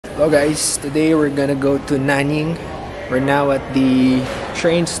Hello guys, today we're gonna go to Nanning. We're now at the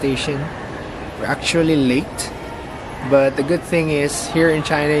train station. We're actually late, but the good thing is here in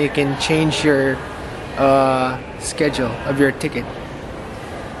China you can change your schedule of your ticket,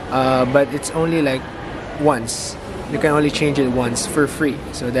 but it's only like once. You can only change it once for free,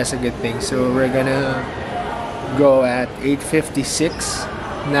 so that's a good thing. So we're gonna go at 8:56.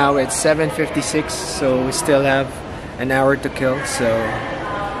 Now it's 7:56, so we still have an hour to kill. So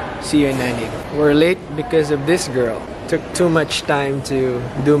see you in Nanning. We're late because of this girl. Took too much time to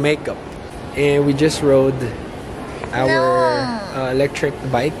do makeup, and we just rode our electric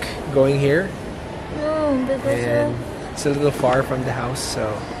bike going here. And it's a little far from the house,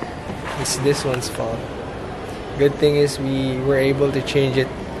 so it's this one's fault. Good thing is we were able to change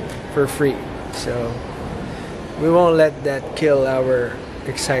it for free, so we won't let that kill our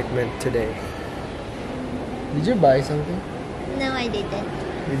excitement today. Did you buy something? No, I didn't.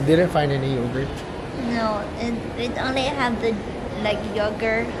 You didn't find any yogurt? No, it only have the like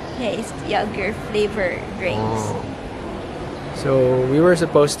yogurt taste, yogurt flavor drinks. Oh. So we were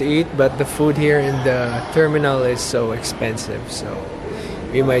supposed to eat, but the food here in the terminal is so expensive, so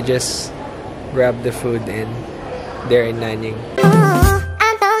we might just grab the food there in Nanning.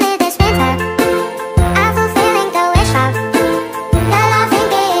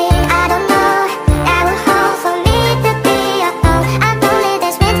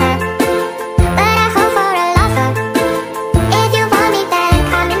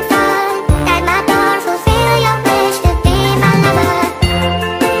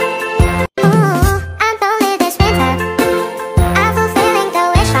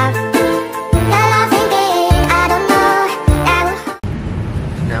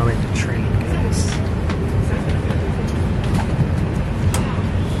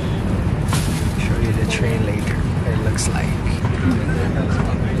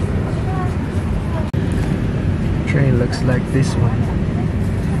 Train looks like this one.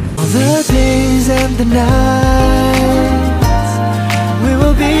 All the days and the nights we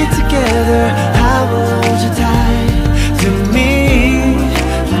will be together. I will hold you tight to me.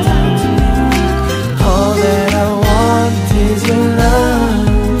 All that I want is your love.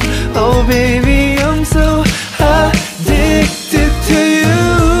 Oh baby, I'm so addicted to you.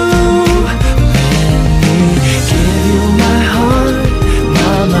 Let me give you my heart,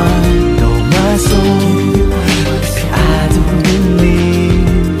 my mind, oh my soul.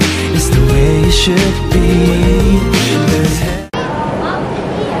 Should be.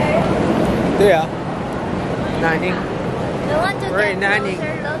 Yeah. Nanning. I want to We're get in Nanning.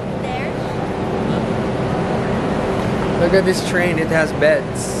 closer look there. Look at this train, it has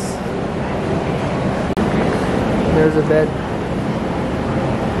beds. There's a bed.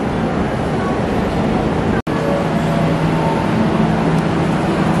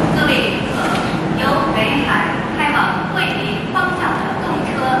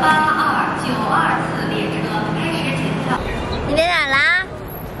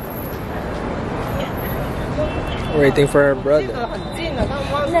 Waiting for our brother.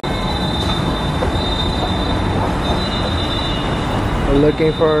 We're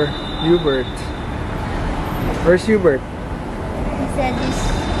looking for Hubert. Where's Hubert? He said he's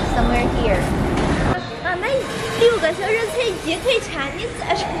somewhere here. 那6个小时才一可以查，你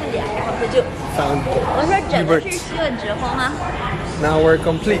再充电，然后他就。Found 我说真的是需要之后吗？ Now we're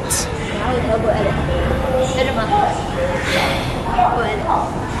complete. 然后他过来了，在这吗？过来了。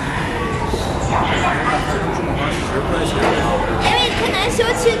 因为可能小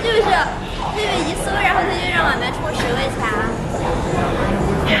区就是那个一搜，然后他就让我们充10块钱。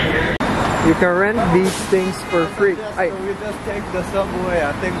 You can rent these things for free. So we just take the subway.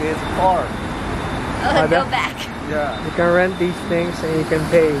 I think it's far. Oh, go back. Yeah. You can rent these things and you can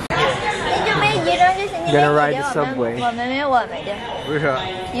pay. 你就没一张这些，你没 Gonna 给 ride the 我 subway. 们，我们没我们的，为啥？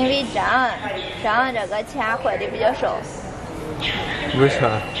因为张这个钱花的比较少。为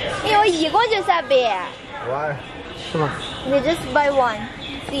啥？因为一共就300。Why? Come on. You just buy one,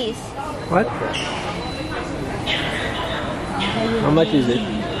 please. What? How much is it?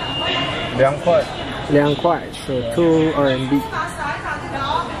 2块。2块, so 2 RMB.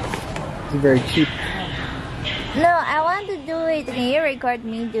 It's very cheap. No, I want to do it. Can you record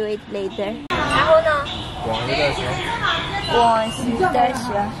me do it later? 然后呢？广西的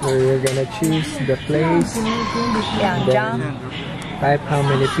行。 So you're gonna choose the place. 2张。 Type how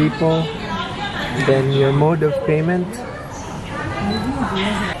many people. Then your mode of payment.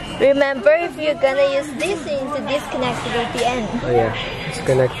 Remember, if you're gonna use this, you need to disconnect the VPN. Oh yeah,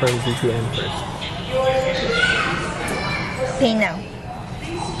 disconnect from VPN first. Pay now.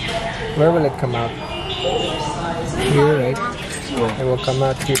 Where will it come out? Here, right? It will come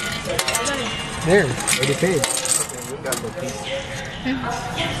out here. There, already paid.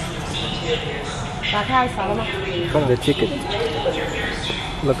 The ticket.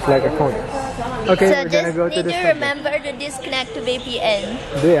 Looks like a coin. Okay, So we're gonna go to need the to subway. remember to disconnect the VPN.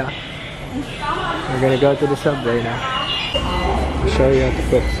 Yeah. We're gonna go to the subway now. I'll show you how to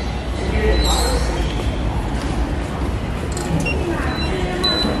put.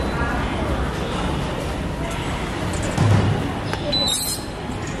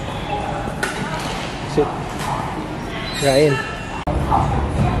 Sit. Ryan.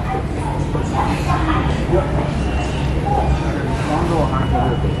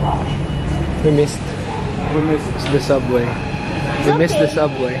 We missed the subway. We missed the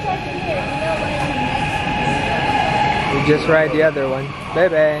subway. We just ride the other one. Bye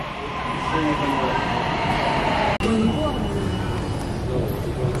bye.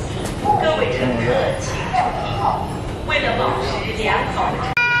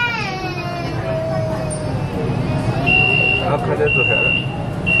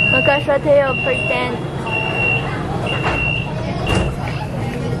我刚说他有 pretend。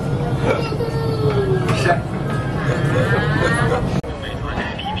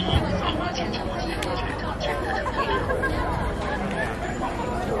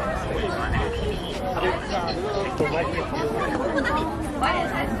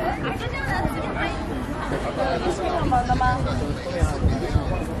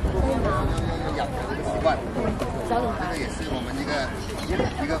这也是我们一个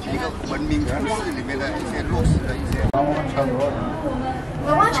文明城市里面的一些落实的一些观光车。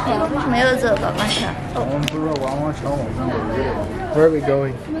观光车为什么有这个观光车？我们不是说观光车，我们有这个。Where are we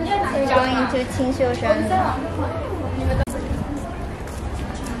going? We're going to 青秀山。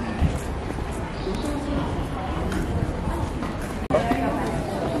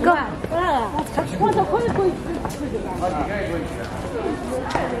Go。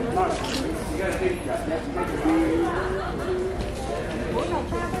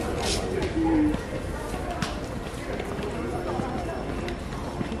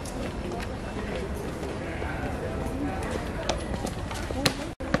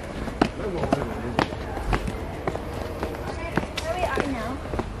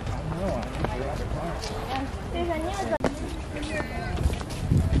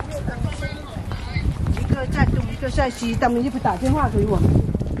一个在东，一个在西，他们就会打电话给我们。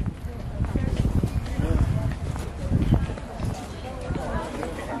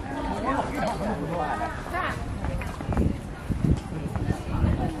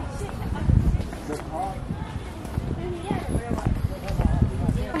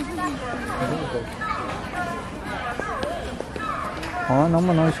我们能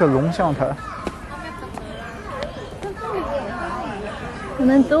不能去龙象台？我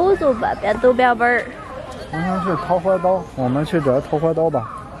们都走吧，别都别玩儿。我想去桃花刀，我们去找桃花刀吧。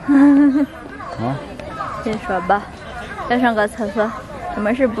啊？先说吧，要上个厕所，什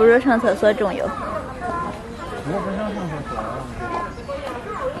么事不如上厕所重要。我不想上厕所。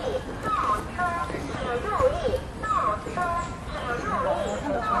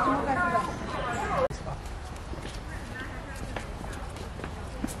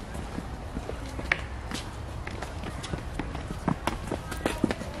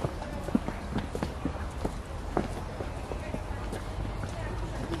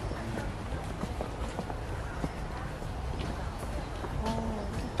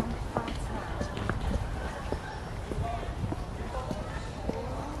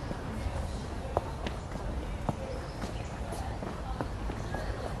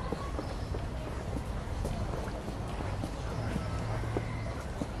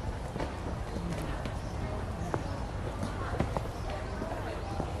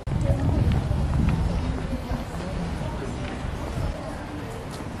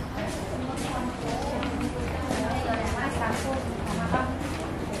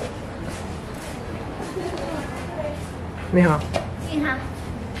你好。你好。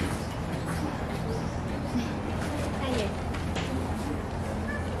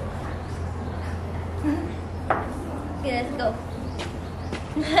Let's go。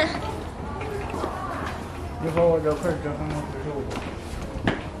一会儿我这块这还能回收不？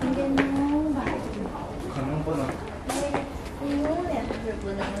应该能吧？可能不能。有点是不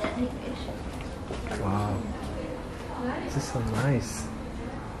能的，应该是。Wow. This is so nice.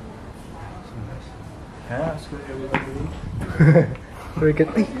 Look at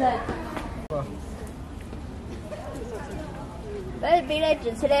me. 来，背来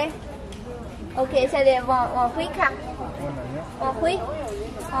支起来。OK， 现在往回看，往回，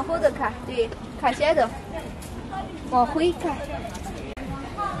往后头看，对，看前头，往回看。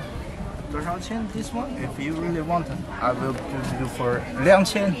多少钱 this one? If you really want, I will give you for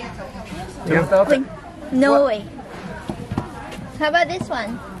 2000. You have that? Wait, no way. How about this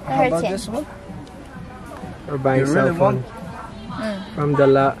one? How about this one? We're buying You cell really phone Mm. from the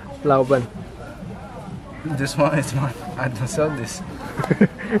Lauban. This one is mine. I don't sell this.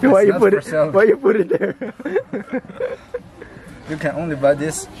 Why you not put for it? sale. Why you put it there? You can only buy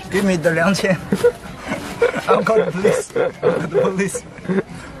this. Give me the 2000. I'll call the police. I'll call the police.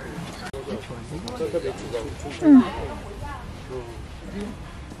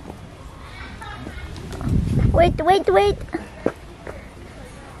 Wait.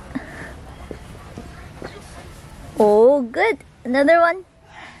 Oh, good. Another one.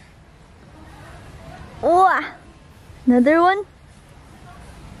 Wow. Another one.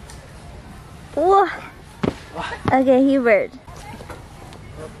 Wow. Okay, Hubert.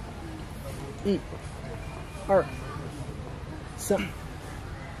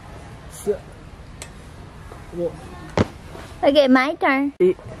 1、2、3、4、5。 Okay, my turn.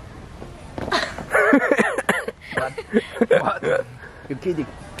 What? You're kidding.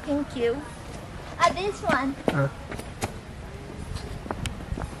 Thank you. This one.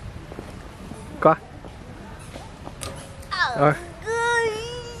 Qua. Oh.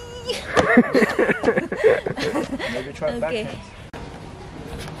 Maybe try Okay. back.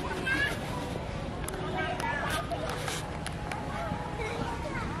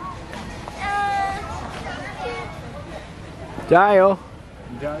 Jayo.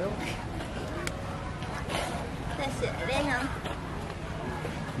 加油！再写练啊。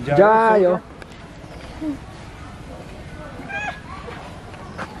加油！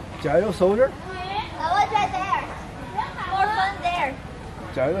加油 soldier！ Oh, what's right there? More fun there.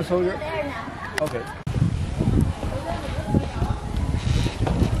 加油 soldier！ There now. OK。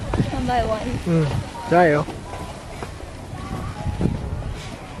 One by one. 加油！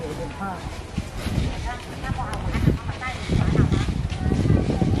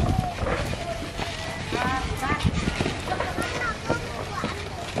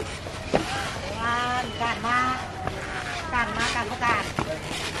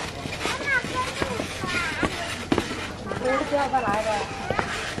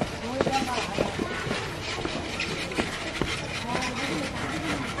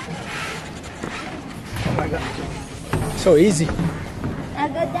 Oh my god. So easy. I'll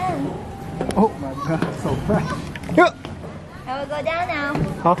go down. Oh my god, so fast. I will go down now.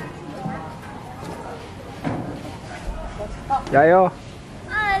 好。加油！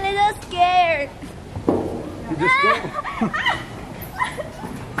 I'm a little scared. You just go.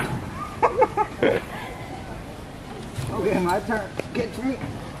 Okay, my turn. Catch me.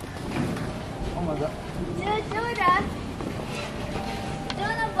 Oh my god. Do that. Do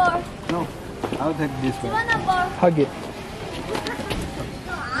the board. No, I'll take this Do one. the board. Hug it.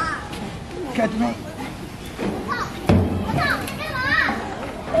 Catch me.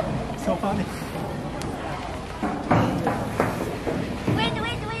 So funny. Wait,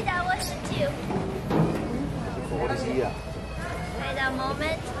 I will shoot you. What is here? Wait a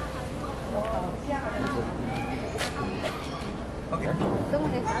moment. Okay.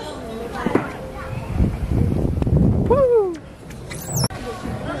 Woo!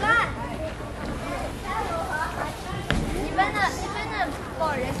 妈妈，你把那抱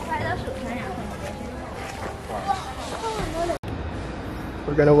人拍到手上，然后你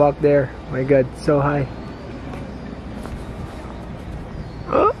We're gonna walk there. My God, so high.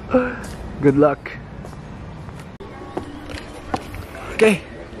 Good luck. Okay,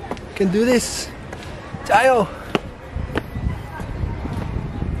 can do this. Jayo!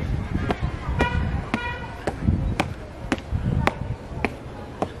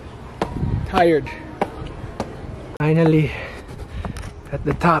 Tired. Finally at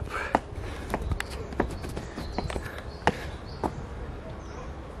the top.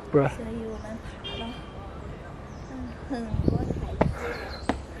 Bruh. 所以我们爬了很多台阶。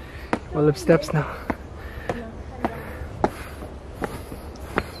 Full of steps now.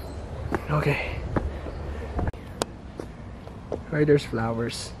 Okay. Right, there's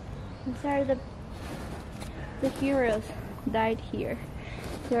flowers. These are the heroes died here.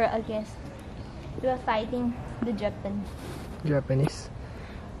 They were fighting the Japan. Japanese.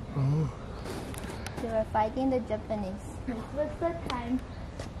 Oh. They were fighting the Japanese. It was the time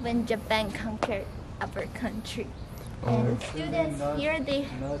when Japan conquered our country. And the students here, they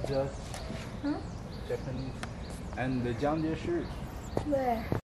Not just Japanese. And the 蒋介石 were